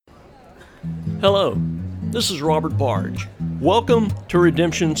Hello, this is Robert Barge. Welcome to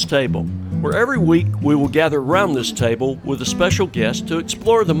Redemption's Table, where every week we will gather around this table with a special guest to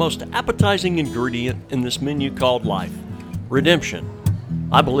explore the most appetizing ingredient in this menu called life, redemption.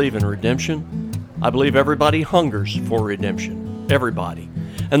 I believe in redemption. I believe everybody hungers for redemption. Everybody.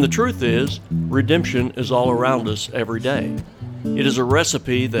 And the truth is, redemption is all around us every day. It is a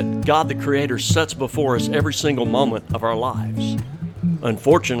recipe that God the Creator sets before us every single moment of our lives.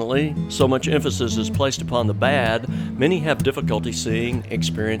 Unfortunately, so much emphasis is placed upon the bad, many have difficulty seeing,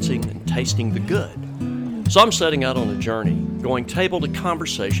 experiencing, and tasting the good. So I'm setting out on a journey, going table to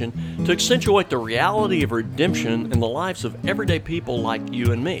conversation to accentuate the reality of redemption in the lives of everyday people like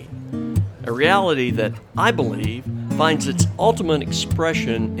you and me. A reality that I believe finds its ultimate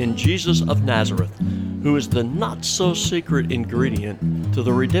expression in Jesus of Nazareth, who is the not-so-secret ingredient to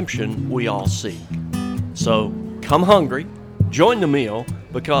the redemption we all seek. So, come hungry, join the meal,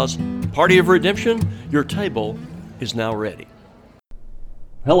 because Party of Redemption, your table is now ready.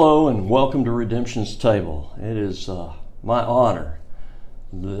 Hello and welcome to Redemption's Table. It is my honor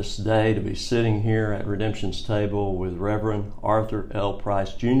this day to be sitting here at Redemption's Table with Reverend Arthur L.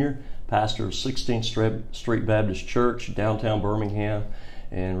 Price Jr., pastor of 16th Street Baptist Church, downtown Birmingham.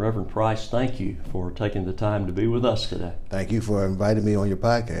 And Reverend Price, thank you for taking the time to be with us today. Thank you for inviting me on your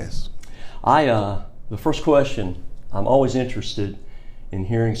podcast. The first question, I'm always interested in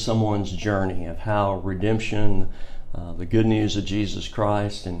hearing someone's journey of how redemption, the good news of Jesus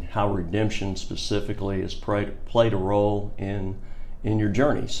Christ, and how redemption specifically has played a role in your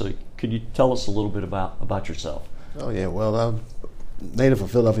journey. So could you tell us a little bit about yourself? Oh yeah, well, I'm native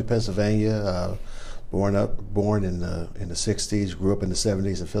of Philadelphia, Pennsylvania. Born in the 60s, grew up in the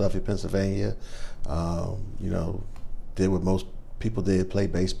 70s in Philadelphia, Pennsylvania. Did what most people did, play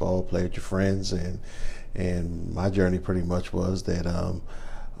baseball, play with your friends, and my journey pretty much was that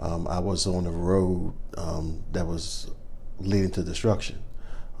I was on a road that was leading to destruction.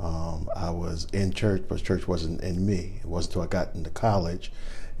 I was in church, but church wasn't in me. It wasn't until I got into college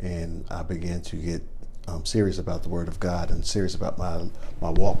and I began to get serious about the Word of God and serious about my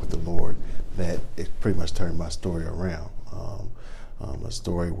walk with the Lord, that it pretty much turned my story around. A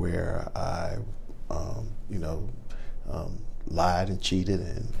story where I, lied and cheated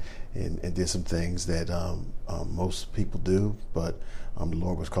and did some things that most people do, but the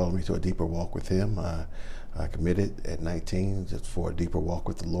Lord was calling me to a deeper walk with Him. I committed at 19 just for a deeper walk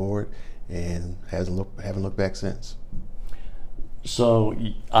with the Lord, and haven't looked back since. So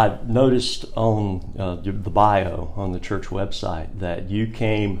I've noticed on the bio on the church website that you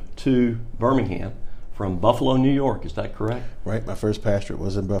came to Birmingham from Buffalo, New York. Is that correct? Right. My first pastorate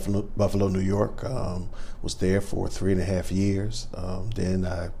was in Buffalo, New York. Was there for 3.5 years. Then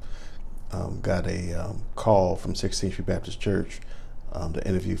I got a call from 16th Street Baptist Church to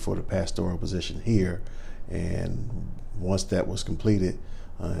interview for the pastoral position here. And once that was completed,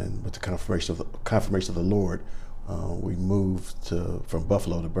 and with the confirmation of the Lord, we moved from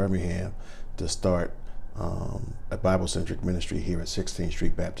Buffalo to Birmingham to start a Bible-centric ministry here at 16th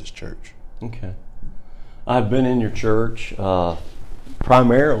Street Baptist Church. Okay. I've been in your church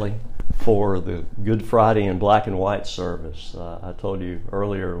primarily for the Good Friday and black and white service. I told you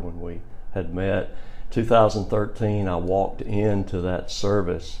earlier when we had met, 2013, I walked into that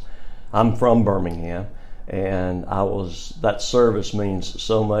service. I'm from Birmingham, and that service means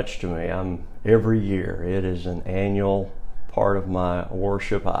so much to me. Every year, it is an annual part of my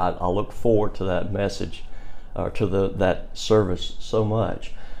worship. I look forward to that message, that service so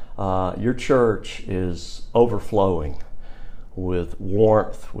much. Your church is overflowing with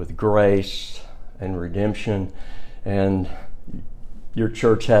warmth, with grace and redemption, and your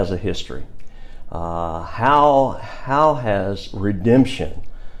church has a history. How has redemption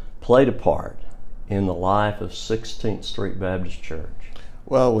played a part in the life of 16th Street Baptist Church?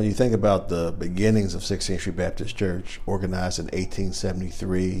 Well, when you think about the beginnings of 16th Street Baptist Church, organized in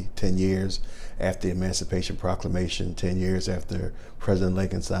 1873, 10 years after the Emancipation Proclamation, 10 years after President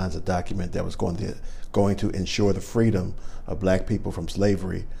Lincoln signs a document that was going to ensure the freedom of black people from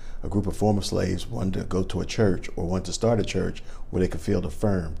slavery, a group of former slaves wanted to go to a church or wanted to start a church where they could feel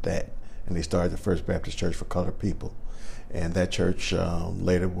affirmed that, and they started the First Baptist Church for colored people. And that church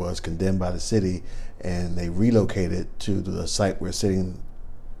later was condemned by the city, and they relocated to the site we're sitting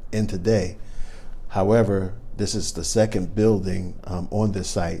in today. However, this is the second building on this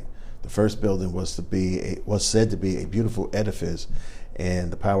site. The first building was said to be a beautiful edifice,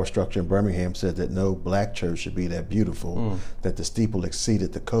 and the power structure in Birmingham said that no black church should be that beautiful, that the steeple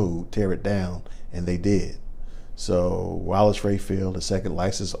exceeded the code, tear it down, and they did. So Wallace Rayfield, the second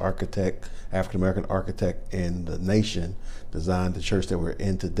licensed architect, African-American architect in the nation, designed the church that we're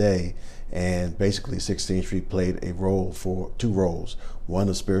in today. And basically 16th Street played two roles, one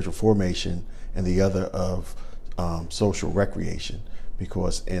of spiritual formation and the other of social recreation.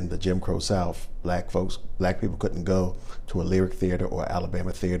 Because in the Jim Crow South, black people couldn't go to a Lyric Theater or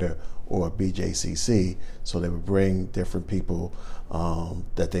Alabama Theater or a BJCC, so they would bring different people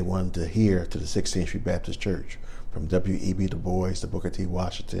that they wanted to hear to the 16th Street Baptist Church, from W.E.B. Du Bois to Booker T.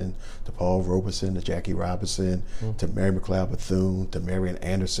 Washington to Paul Robeson to Jackie Robinson to Mary McLeod Bethune to Marian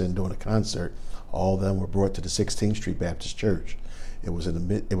Anderson doing a concert. All of them were brought to the 16th Street Baptist Church. It was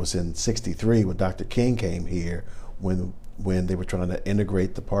in '63 when Dr. King came here, when they were trying to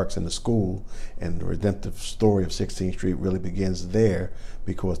integrate the parks in the school, and the redemptive story of 16th Street really begins there,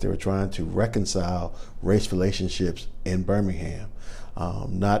 because they were trying to reconcile race relationships in Birmingham.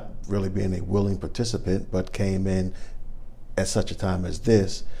 Not really being a willing participant, but came in at such a time as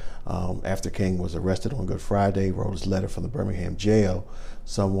this. After King was arrested on Good Friday, wrote his letter from the Birmingham jail.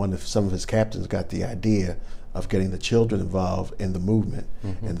 Some of his captains got the idea of getting the children involved in the movement,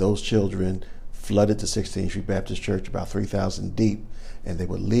 and those children flooded the 16th Street Baptist Church, about 3,000 deep, and they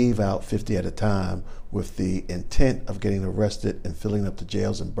would leave out 50 at a time with the intent of getting arrested and filling up the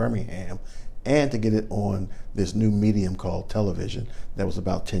jails in Birmingham, and to get it on this new medium called television that was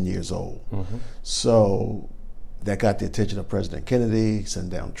about 10 years old. So that got the attention of President Kennedy, sent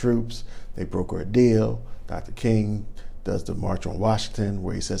down troops, they broker a deal. Dr. King does the March on Washington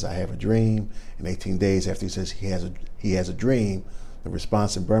where he says, "I have a dream." In 18 days after he says he has a dream, the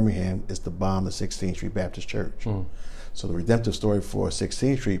response in Birmingham is to bomb the 16th Street Baptist Church. So the redemptive story for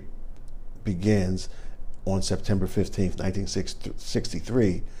 16th Street begins on September 15th,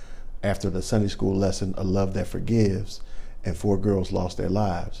 1963, after the Sunday school lesson, "A Love That Forgives," and 4 girls lost their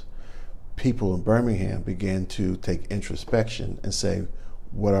lives. People in Birmingham began to take introspection and say,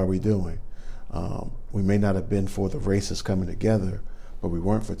 what are we doing? We may not have been for the racists coming together, but we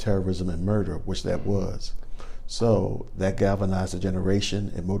weren't for terrorism and murder, which that was. So that galvanized a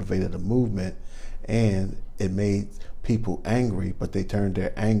generation, it motivated a movement, and it made people angry, but they turned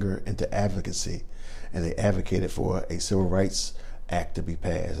their anger into advocacy, and they advocated for a Civil Rights Act to be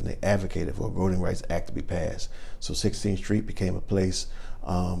passed, and they advocated for a Voting Rights Act to be passed. So 16th Street became a place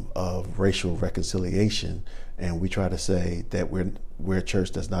of racial reconciliation, and we try to say that we're a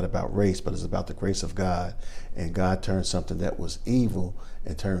church that's not about race, but it's about the grace of God, and God turned something that was evil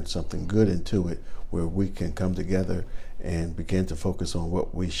and turned something good into it, where we can come together and begin to focus on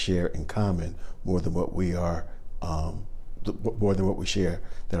what we share in common more than what we share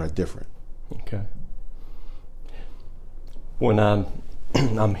that are different. Okay. When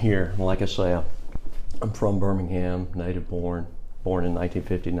I'm here, like I say, I'm from Birmingham, native born in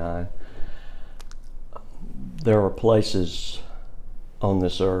 1959. There are places on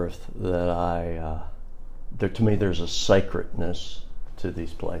this earth that to me, there's a sacredness to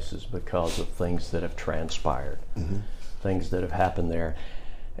these places because of things that have transpired, things that have happened there.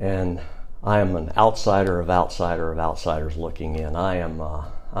 And I am an outsider of outsiders looking in. I am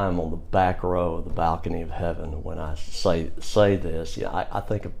on the back row of the balcony of heaven when I say this. Yeah, I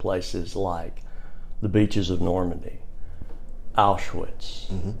think of places like the beaches of Normandy,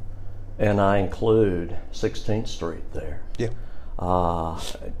 Auschwitz, and I include 16th Street there. Yeah.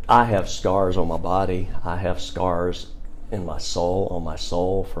 I have scars on my body. I have scars on my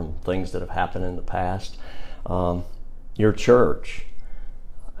soul from things that have happened in the past. Your church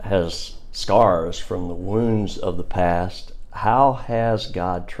has scars from the wounds of the past. How has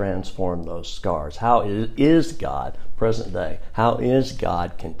God transformed those scars? How is God, present day, how is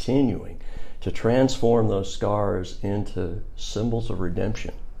God continuing to transform those scars into symbols of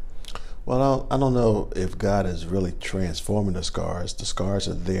redemption? Well, I don't know if God is really transforming the scars. The scars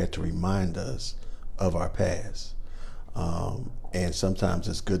are there to remind us of our past. And sometimes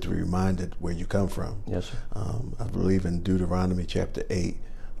it's good to be reminded where you come from. Yes, sir. I believe in Deuteronomy chapter 8,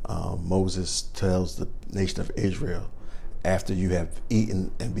 Moses tells the nation of Israel, after you have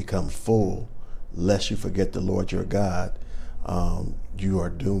eaten and become full, lest you forget the Lord your God, you are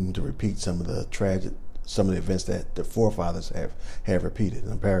doomed to repeat some of the events that the forefathers have repeated.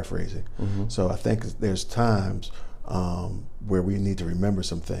 And I'm paraphrasing. So I think there's times where we need to remember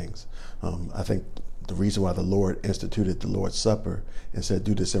some things. I think the reason why the Lord instituted the Lord's Supper and said,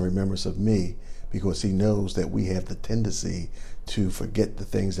 "Do this in remembrance of me," because he knows that we have the tendency to forget the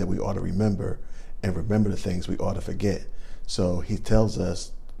things that we ought to remember and remember the things we ought to forget. So he tells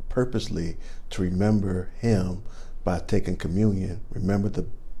us purposely to remember him by taking communion. Remember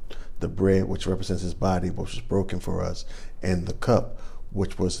the bread, which represents his body, which was broken for us, and the cup,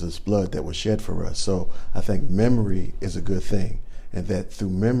 which was His blood that was shed for us. So I think memory is a good thing, and that through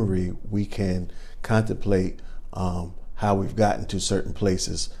memory we can contemplate how we've gotten to certain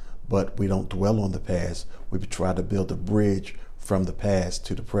places, but we don't dwell on the past. We try to build a bridge from the past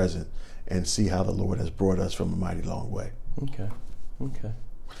to the present and see how the Lord has brought us from a mighty long way. Okay.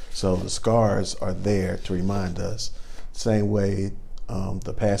 So the scars are there to remind us. Same way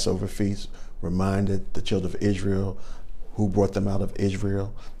the Passover feast reminded the children of Israel who brought them out of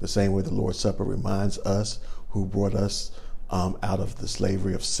Israel. The same way the Lord's Supper reminds us who brought us out of the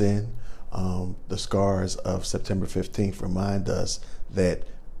slavery of sin. The scars of September 15th remind us that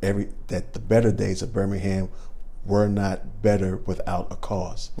the better days of Birmingham were not better without a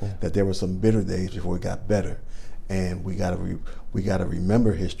cause. Yeah. That there were some bitter days before it got better, and we got to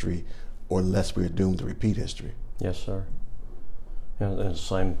remember history, or unless we're doomed to repeat history. Yes, sir. In the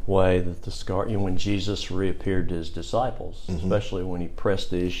same way that the scar, when Jesus reappeared to His disciples, especially when He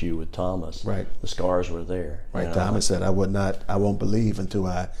pressed the issue with Thomas, right, the scars were there. Right. Thomas said, "I won't believe until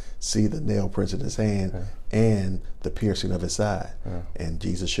I see the nail prints in His hand and the piercing of His side." And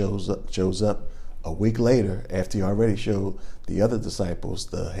Jesus shows up a week later, after He already showed the other disciples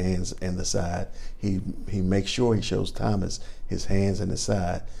the hands and the side. He makes sure He shows Thomas His hands and His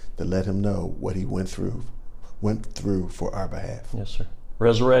side to let him know what He went through for our behalf. Yes, sir.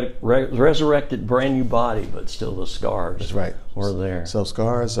 Resurrected, brand new body, but still the scars. That's right. Were there. So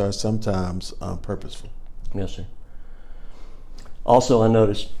scars are sometimes purposeful. Yes, sir. Also, I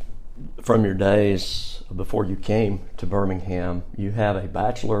noticed from your days before you came to Birmingham, you have a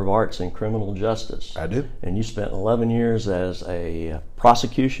Bachelor of Arts in Criminal Justice. I do. And you spent 11 years as a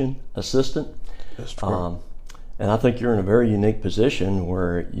prosecution assistant. That's true. And I think you're in a very unique position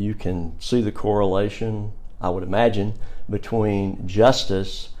where you can see the correlation, I would imagine, between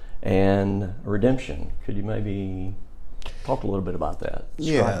justice and redemption. Could you maybe talk a little bit about that?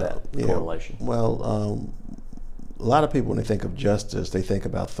 Describe that correlation. Well, a lot of people, when they think of justice, they think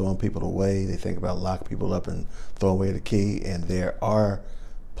about throwing people away. They think about locking people up and throwing away the key. And there are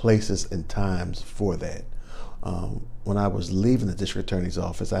places and times for that. When I was leaving the district attorney's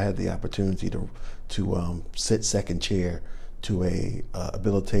office, I had the opportunity to sit second chair to an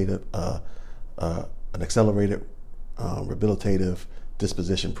accelerated rehabilitative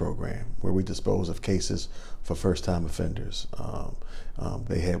disposition program where we dispose of cases for first-time offenders.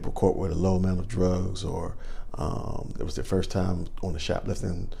 They were caught with a low amount of drugs, or it was their first time on a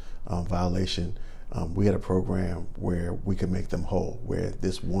shoplifting violation. We had a program where we could make them whole, where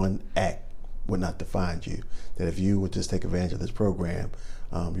this one act would not define you. That if you would just take advantage of this program,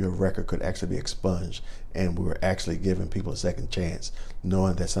 your record could actually be expunged, and we were actually giving people a second chance,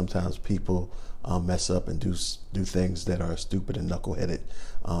 knowing that sometimes people mess up and do things that are stupid and knuckleheaded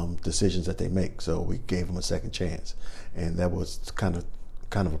decisions that they make. So we gave them a second chance, and that was kind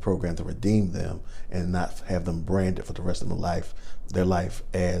of a program to redeem them and not have them branded for the rest of their life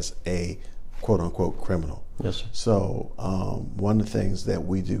as a quote-unquote criminal. Yes, sir. So one of the things that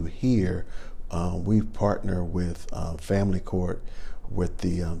we do here, we partner with Family Court with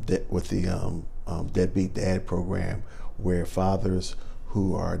the Deadbeat Dad program, where fathers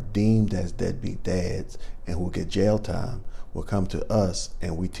who are deemed as deadbeat dads and who get jail time will come to us,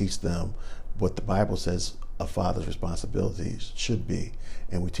 and we teach them what the Bible says a father's responsibilities should be,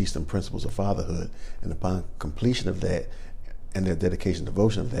 and we teach them principles of fatherhood. And upon completion of that and their dedication and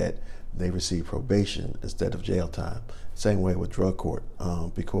devotion of that, they receive probation instead of jail time. Same way with drug court,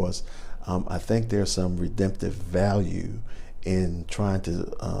 because I think there's some redemptive value in trying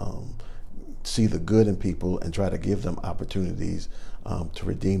to see the good in people and try to give them opportunities to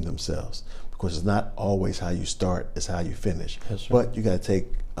redeem themselves. Because it's not always how you start, it's how you finish. Yes, but you got to take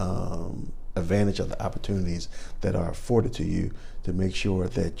advantage of the opportunities that are afforded to you to make sure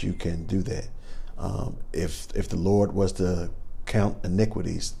that you can do that. If the Lord was to count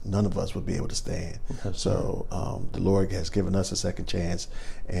iniquities, none of us would be able to stand. Yes, so the Lord has given us a second chance,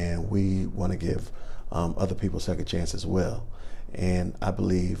 and we want to give other people a second chance as well. And I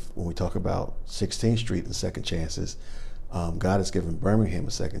believe when we talk about 16th Street and second chances, God has given Birmingham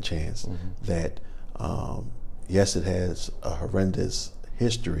a second chance. That yes, it has a horrendous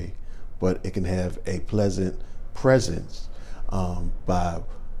history, but it can have a pleasant presence by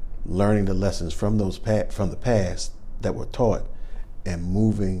learning the lessons from the past that were taught and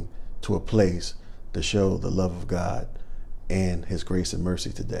moving to a place to show the love of God and His grace and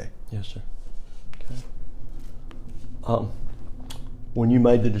mercy today. Yes, sir. Okay. When you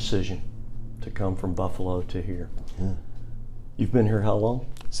made the decision to come from Buffalo to here, you've been here how long?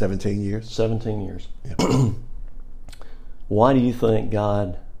 17 years. 17 years. Yeah. Why do you think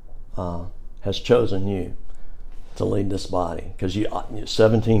God has chosen you to lead this body? Because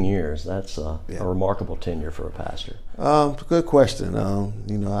 17 years, that's a remarkable tenure for a pastor. Good question.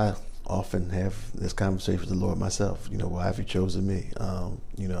 I often have this conversation with the Lord myself. Why have you chosen me?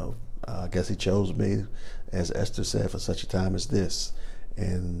 I guess he chose me, as Esther said, for such a time as this.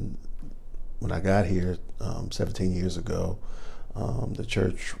 And when I got here 17 years ago, the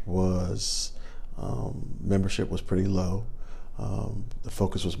church was, membership was pretty low. The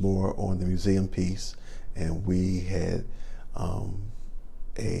focus was more on the museum piece, and we had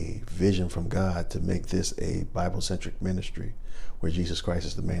a vision from God to make this a Bible-centric ministry where Jesus Christ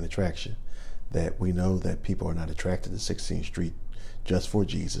is the main attraction. That we know that people are not attracted to 16th Street just for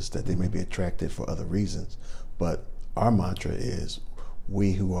Jesus, that they may be attracted for other reasons. But our mantra is,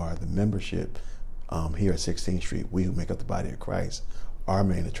 we who are the membership here at 16th Street, we who make up the body of Christ, our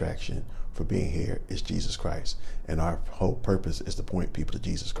main attraction for being here is Jesus Christ. And our whole purpose is to point people to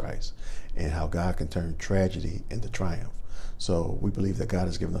Jesus Christ and how God can turn tragedy into triumph. So we believe that God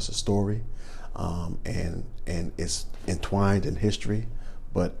has given us a story, and it's entwined in history,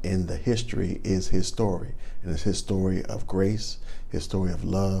 but in the history is his story. And it's his story of grace, his story of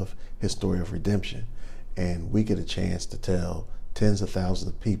love, his story of redemption. And we get a chance to tell tens of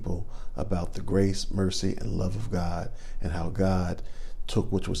thousands of people about the grace, mercy, and love of God, and how God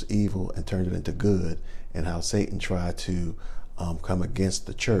took which was evil and turned it into good, and how Satan tried to come against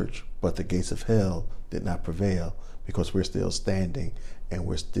the church, but the gates of hell did not prevail, because we're still standing and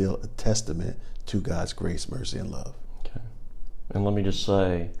we're still a testament to God's grace, mercy, and love. Okay. And let me just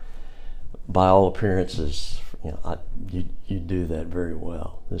say, by all appearances, you do that very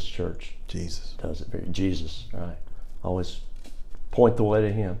well. This church Jesus does it Jesus, right? Always point the way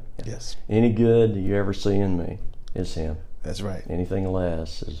to him. Yes. Any good you ever see in me is him. That's right. Anything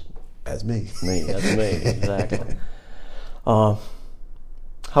less is that's me. That's me, exactly. How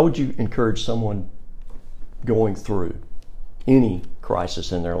would you encourage someone going through any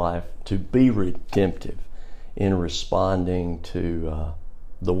crisis in their life to be redemptive in responding to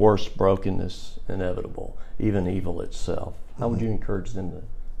the worst brokenness inevitable, even evil itself? How would you encourage them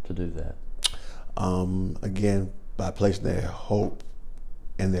to do that? Again, by placing their hope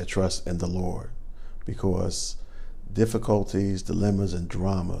and their trust in the Lord, because difficulties, dilemmas, and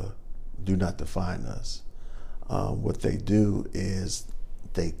drama do not define us. What they do is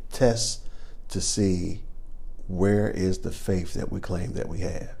they test to see where is the faith that we claim that we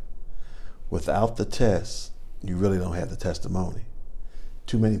have. Without the test, you really don't have the testimony.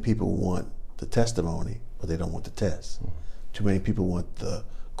 Too many people want the testimony, but they don't want the test. Too many people want the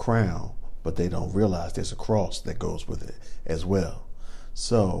crown, but they don't realize there's a cross that goes with it as well.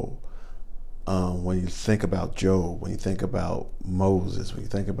 So when you think about Job, when you think about Moses, when you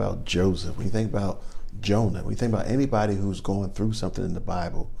think about Joseph, when you think about Jonah, when you think about anybody who's going through something in the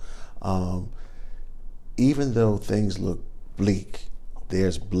Bible, even though things look bleak,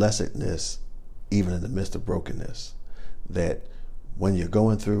 there's blessedness even in the midst of brokenness. That when you're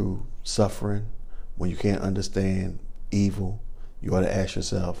going through suffering, when you can't understand evil, you ought to ask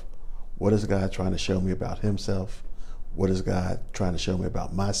yourself, what is God trying to show me about himself? What is God trying to show me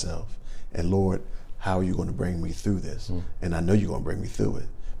about myself? And Lord, how are you going to bring me through this? And I know you're going to bring me through it,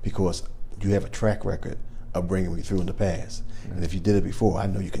 because you have a track record of bringing me through in the past. And if you did it before, I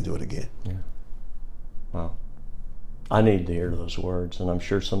know you can do it again. Yeah. Wow. I need to hear those words, and I'm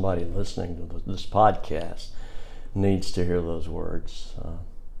sure somebody listening to this podcast needs to hear those words.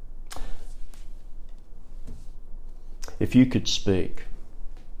 If you could speak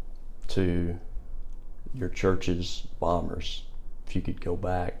to your church's bombers, if you could go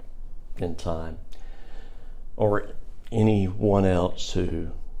back in time, or anyone else who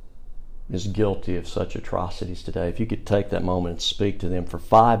is guilty of such atrocities today, if you could take that moment and speak to them for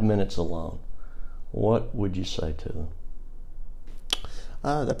 5 minutes alone, what would you say to them?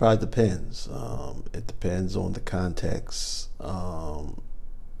 That probably depends. It depends on the context.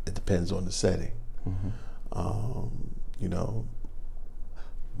 It depends on the setting.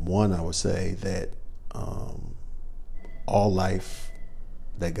 One, I would say that all life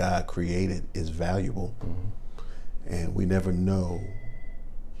that God created is valuable, and we never know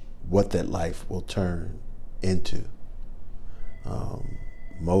what that life will turn into.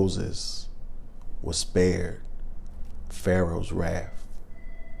 Moses was spared Pharaoh's wrath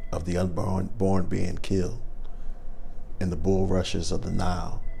of the unborn being killed in the bulrushes of the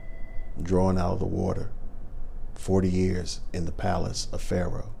Nile, drawn out of the water. 40 years in the palace of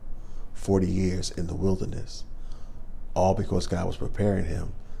Pharaoh, 40 years in the wilderness, all because God was preparing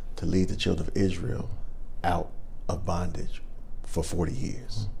him to lead the children of Israel out of bondage for 40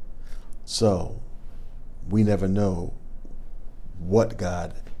 years. So we never know what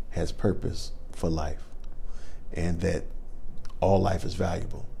God has purpose for life. and that all life is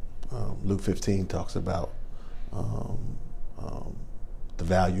valuable. Luke 15 talks about the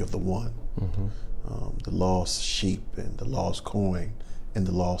value of the one, the lost sheep and the lost coin and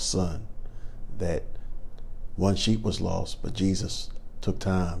the lost son. That one sheep was lost, but Jesus took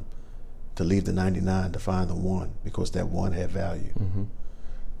time to leave the 99 to find the one, because that one had value.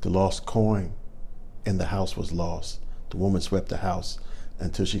 The lost coin in the house was lost. The woman swept the house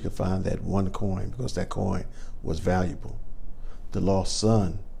until she could find that one coin, because that coin was valuable. The lost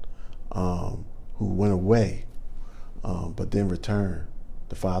son, who went away, but then returned,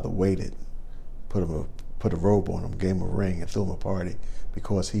 the father waited, put a robe on him, gave him a ring, and threw him a party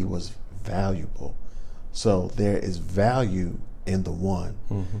because he was valuable. So there is value in the one.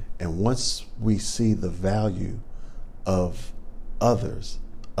 And once we see the value of others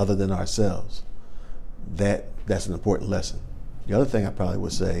other than ourselves, that's an important lesson. The other thing I probably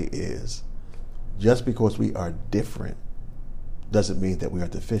would say is, just because we are different doesn't mean that we are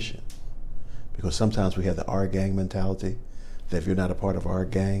deficient. Because sometimes we have the our gang mentality, that if you're not a part of our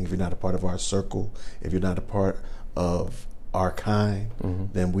gang, if you're not a part of our circle, if you're not a part of our kind,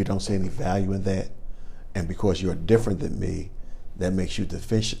 then we don't see any value in that. And because you're different than me, that makes you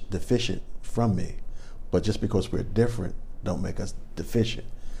deficient from me. But just because we're different don't make us deficient.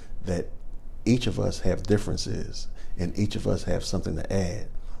 That each of us have differences and each of us have something to add.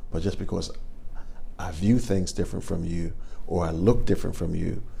 But just because I view things different from you or I look different from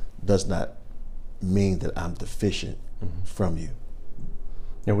you does not mean that I'm deficient from you.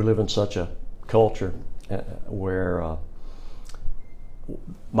 And we live in such a culture where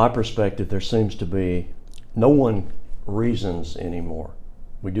my perspective, there seems to be no one reasons anymore.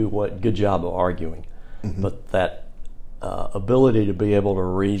 We do good job of arguing, but that ability to be able to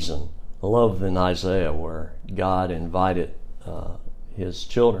reason. I love in Isaiah where God invited his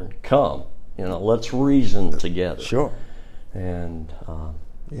children, come, let's reason together. Sure. And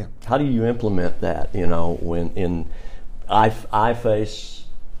how do you implement that? When I face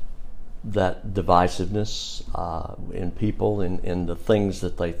that divisiveness in people, in the things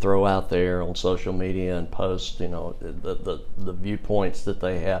that they throw out there on social media and post, the viewpoints that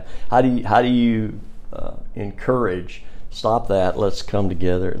they have. How do you encourage? Stop that. Let's come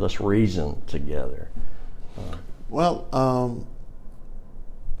together. Let's reason together. When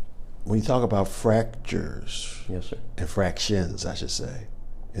you talk about fractures, yes, sir, and fractions, I should say,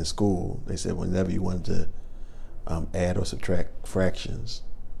 in school, they said whenever you wanted to add or subtract fractions,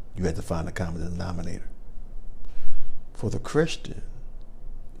 you had to find a common denominator. For the Christian,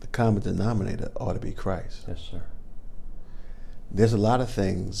 the common denominator ought to be Christ. Yes, sir. There's a lot of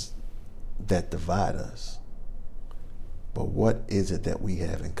things that divide us, but what is it that we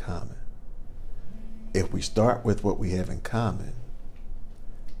have in common? If we start with what we have in common,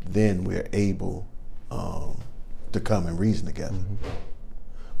 then we're able to come and reason together.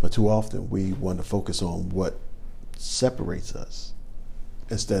 But too often we want to focus on what separates us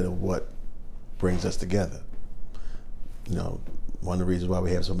instead of what brings us together. One of the reasons why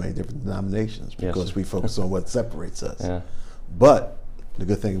we have so many different denominations, because we focus on what separates us. Yeah. But the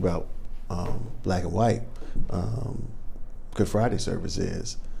good thing about Black and White Good Friday service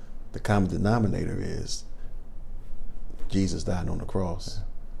is the common denominator is Jesus dying on the cross,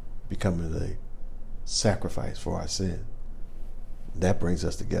 becoming the sacrifice for our sin. That brings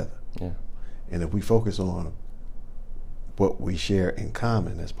us together. Yeah. And if we focus on what we share in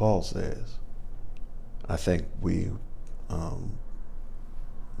common, as Paul says, I think we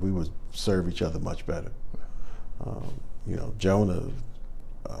would serve each other much better. Jonah,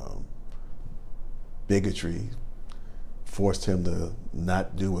 bigotry forced him to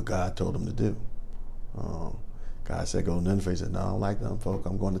not do what God told him to do. God said, go to Nineveh. He said, no, I don't like them folk.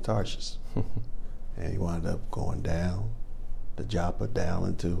 I'm going to Tarshish. And he wound up going down to Joppa, down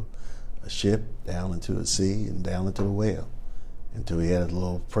into a ship, down into the sea, and down into the whale, until he had a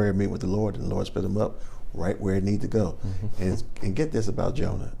little prayer meeting with the Lord, and the Lord split him up right where it needed to go. And get this about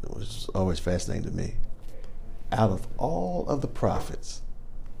Jonah, it was always fascinating to me. Out of all of the prophets,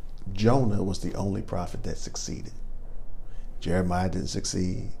 Jonah was the only prophet that succeeded. Jeremiah didn't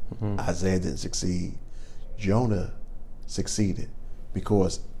succeed. Isaiah didn't succeed. Jonah succeeded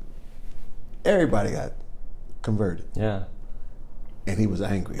because everybody got converted. Yeah. And he was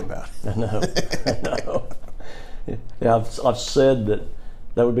angry about it. I know. Yeah, I've said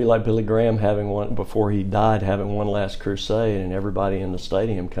that would be like Billy Graham having one, before he died, having one last crusade and everybody in the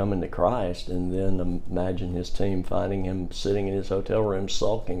stadium coming to Christ, and then imagine his team finding him sitting in his hotel room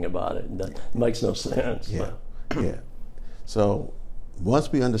sulking about it. That makes no sense. Yeah. Yeah. So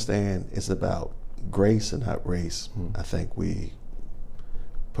once we understand it's about grace and not race, I think we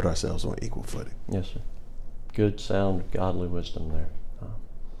put ourselves on equal footing. Yes, sir. Good, sound, godly wisdom there.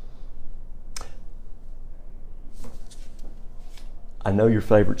 I know your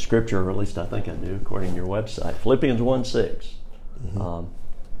favorite scripture, or at least I think I do, according to your website, Philippians 1:6.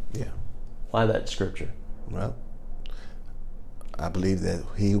 Yeah. Why that scripture? Well, I believe that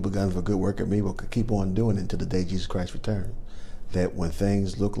he who begun a good work at me will keep on doing it until the day Jesus Christ returns. That when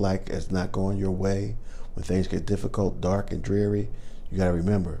things look like it's not going your way, when things get difficult, dark, and dreary, you got to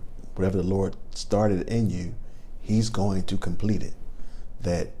remember, whatever the Lord started in you, he's going to complete it.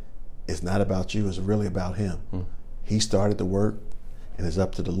 That it's not about you, it's really about him. He started the work, and it's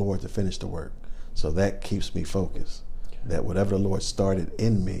up to the Lord to finish the work. So that keeps me focused. Okay. That whatever the Lord started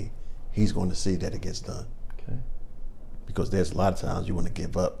in me, he's going to see that it gets done. Okay. Because there's a lot of times you want to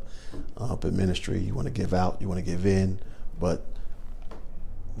give up in ministry, you want to give out, you want to give in, but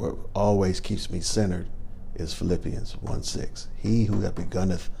what always keeps me centered is Philippians 1:6. He who hath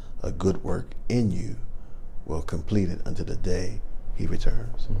begunneth a good work in you will complete it until the day he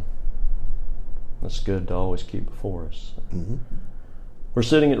returns. That's good to always keep before us. We're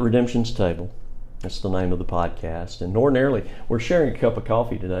sitting at Redemption's Table. That's the name of the podcast. And ordinarily, we're sharing a cup of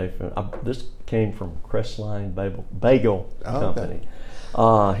coffee today. This came from Crestline Bagel Company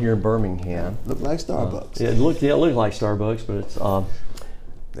here in Birmingham. Look like Starbucks. It looked like Starbucks, but it's...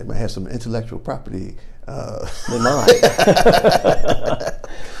 they might have some intellectual property. They might.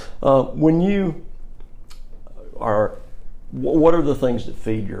 When you are... What are the things that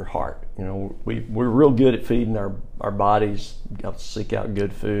feed your heart? You know, we're real good at feeding our bodies. Got to seek out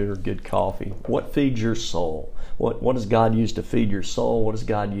good food or good coffee. What feeds your soul? What does God use to feed your soul? What does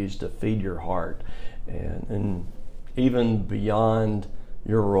God use to feed your heart? And even beyond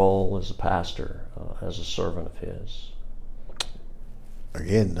your role as a pastor, as a servant of His.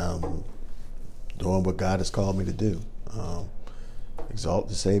 Again, doing what God has called me to do. Exalt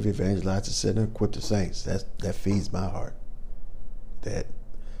the Savior, evangelize the sinner, equip the saints. That feeds my heart. That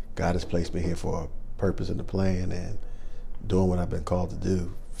God has placed me here for a purpose and a plan, and doing what I've been called to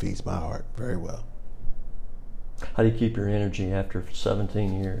do feeds my heart very well. How do you keep your energy after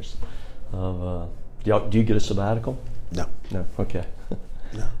 17 years of... do you get a sabbatical? No. No? Okay.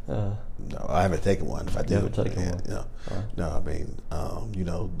 No. No, I haven't taken one. If I do, haven't taken one. No. Right. No, I mean,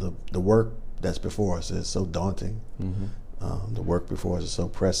 the work that's before us is so daunting. The work before us is so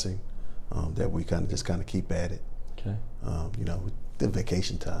pressing that we kind of keep at it. Okay. The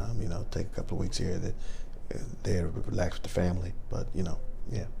vacation time, take a couple of weeks here there to relax with the family. But,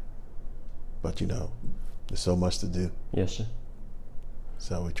 yeah. But, there's so much to do. Yes, sir.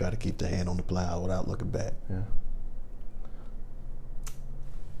 So we try to keep the hand on the plow without looking back. Yeah.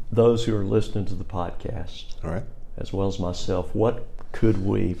 Those who are listening to the podcast, all right, as well as myself, what could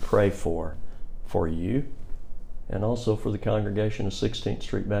we pray for you and also for the congregation of 16th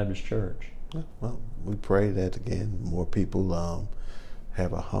Street Baptist Church? Well, we pray that, again, more people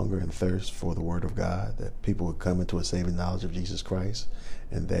have a hunger and thirst for the Word of God, that people would come into a saving knowledge of Jesus Christ,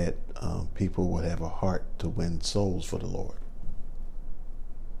 and that people would have a heart to win souls for the Lord.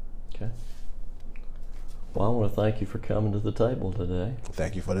 Okay. Well, I want to thank you for coming to the table today.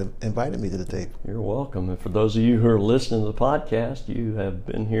 Thank you for inviting me to the table. You're welcome. And for those of you who are listening to the podcast, you have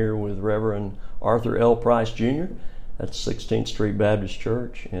been here with Reverend Arthur L. Price Jr. at 16th Street Baptist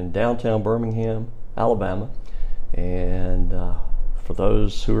Church in downtown Birmingham, Alabama. And for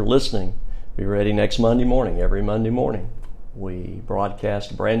those who are listening, be ready next Monday morning. Every Monday morning, we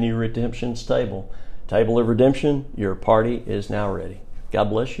broadcast a brand new Redemption's Table. Table of Redemption, your party is now ready. God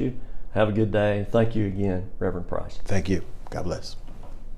bless you. Have a good day. Thank you again, Reverend Price. Thank you. God bless.